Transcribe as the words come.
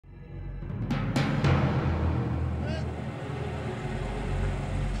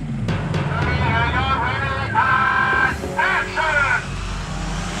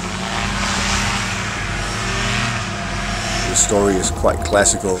story is quite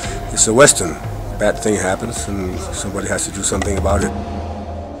classical. It's a Western. A bad thing happens and somebody has to do something about it.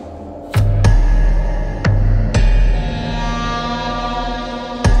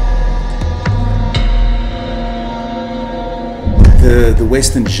 The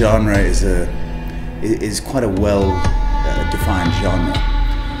Western genre is quite a well-defined genre.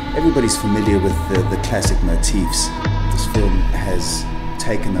 Everybody's familiar with the classic motifs. This film has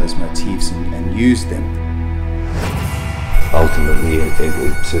taken those motifs and used them. Ultimately,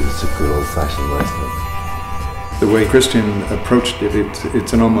 it's a good old-fashioned Western. The way Kristian approached it,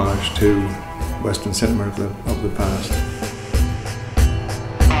 it's an homage to Western cinema of the past.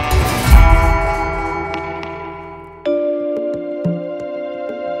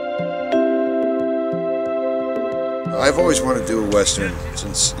 I've always wanted to do a Western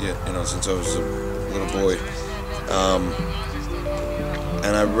since since I was a little boy,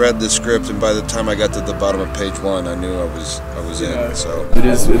 and I read the script, and by the time I got to the bottom of page 1, I knew I was in. So it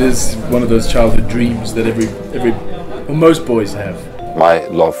is one of those childhood dreams that most boys have. My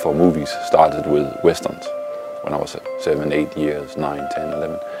love for movies started with westerns when I was 7, 8 years, 9, 10,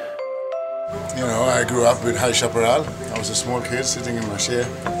 11. You know, I grew up with High Chaparral. I was a small kid sitting in my chair.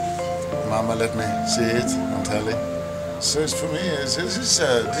 Mama let me see it on telly. So for me, this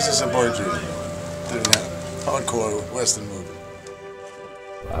is a boy dream, doing a hardcore Western movie.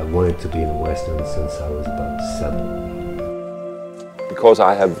 I wanted to be in a Western since I was about 7. Because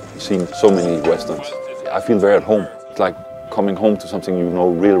I have seen so many Westerns, I feel very at home. It's like coming home to something you know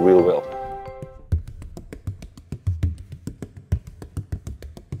real, real well.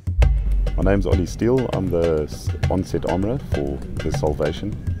 My name's Ollie Steele. I'm the on-set armourer for The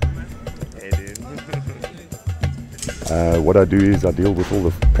Salvation. What I do is I deal with all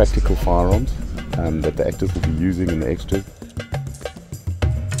the practical firearms that the actors will be using in the extras.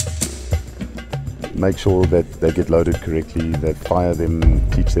 Make sure that they get loaded correctly, that fire them,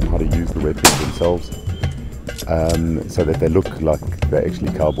 teach them how to use the weapons themselves, so that they look like they're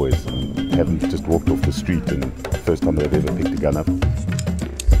actually cowboys and haven't just walked off the street and first time they've ever picked a gun up.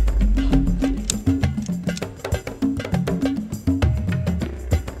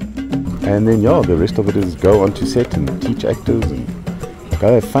 And then yeah, the rest of it is go onto set and teach actors and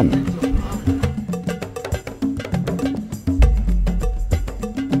go have fun.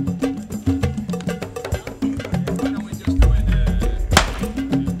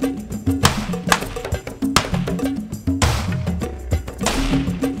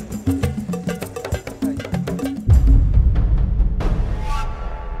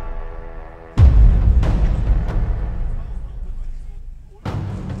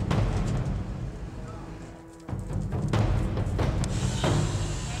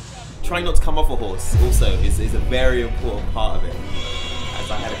 Trying not to come off a horse also is a very important part of it, as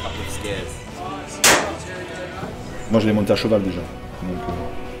I had a couple of scares. Moi je l'ai monté à cheval déjà, donc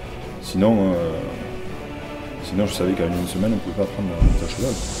sinon je savais qu'à une semaine on ne pouvait pas apprendre à monter à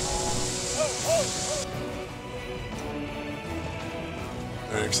cheval.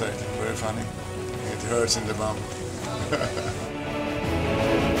 Very exciting, very funny. It hurts in the bum.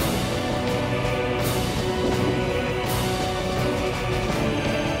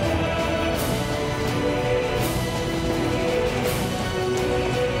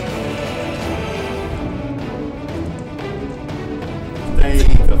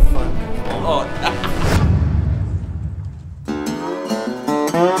 The fuck. Oh.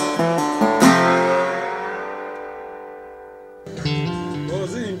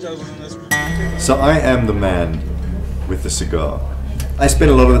 So I am the man with the cigar. I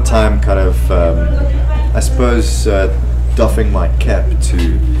spend a lot of the time kind of, I suppose, doffing my cap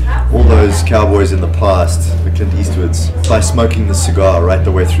to all those cowboys in the past, the Clint Eastwoods, by smoking the cigar right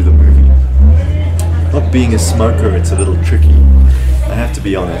the way through the movie. Not being a smoker, it's a little tricky. I have to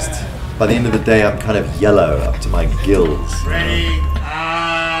be honest. By the end of the day, I'm kind of yellow up to my gills. Ready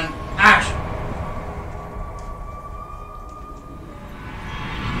and action!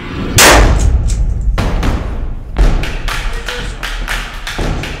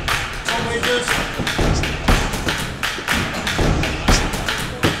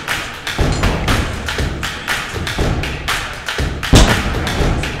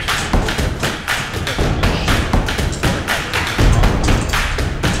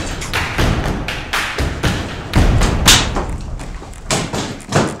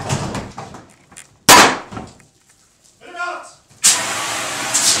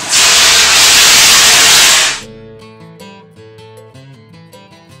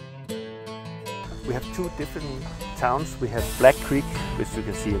 We have two different towns. We have Black Creek, which you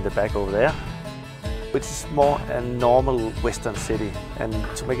can see in the back over there, which is more a normal Western city. And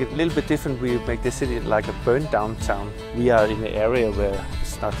to make it a little bit different, we make the city like a burned down town. We are in an area where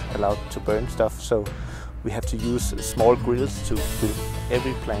it's not allowed to burn stuff, so we have to use small grills to build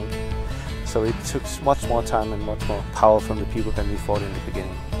every plank. So it took much more time and much more power from the people than we thought in the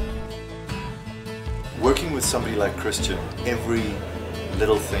beginning. Working with somebody like Kristian, every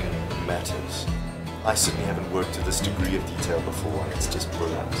little thing matters. I certainly haven't worked to this degree of detail before, and it's just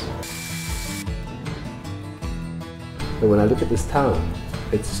brilliant. But when I look at this town,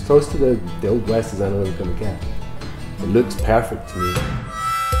 it's as close to the old West as I know it's going to get. It looks perfect to me.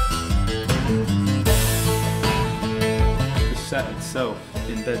 The set itself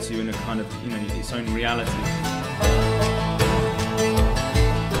embeds you in a kind of, its own reality.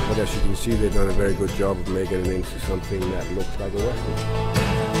 But as you can see, they've done a very good job of making it into something that looks like a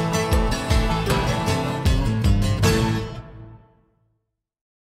Western.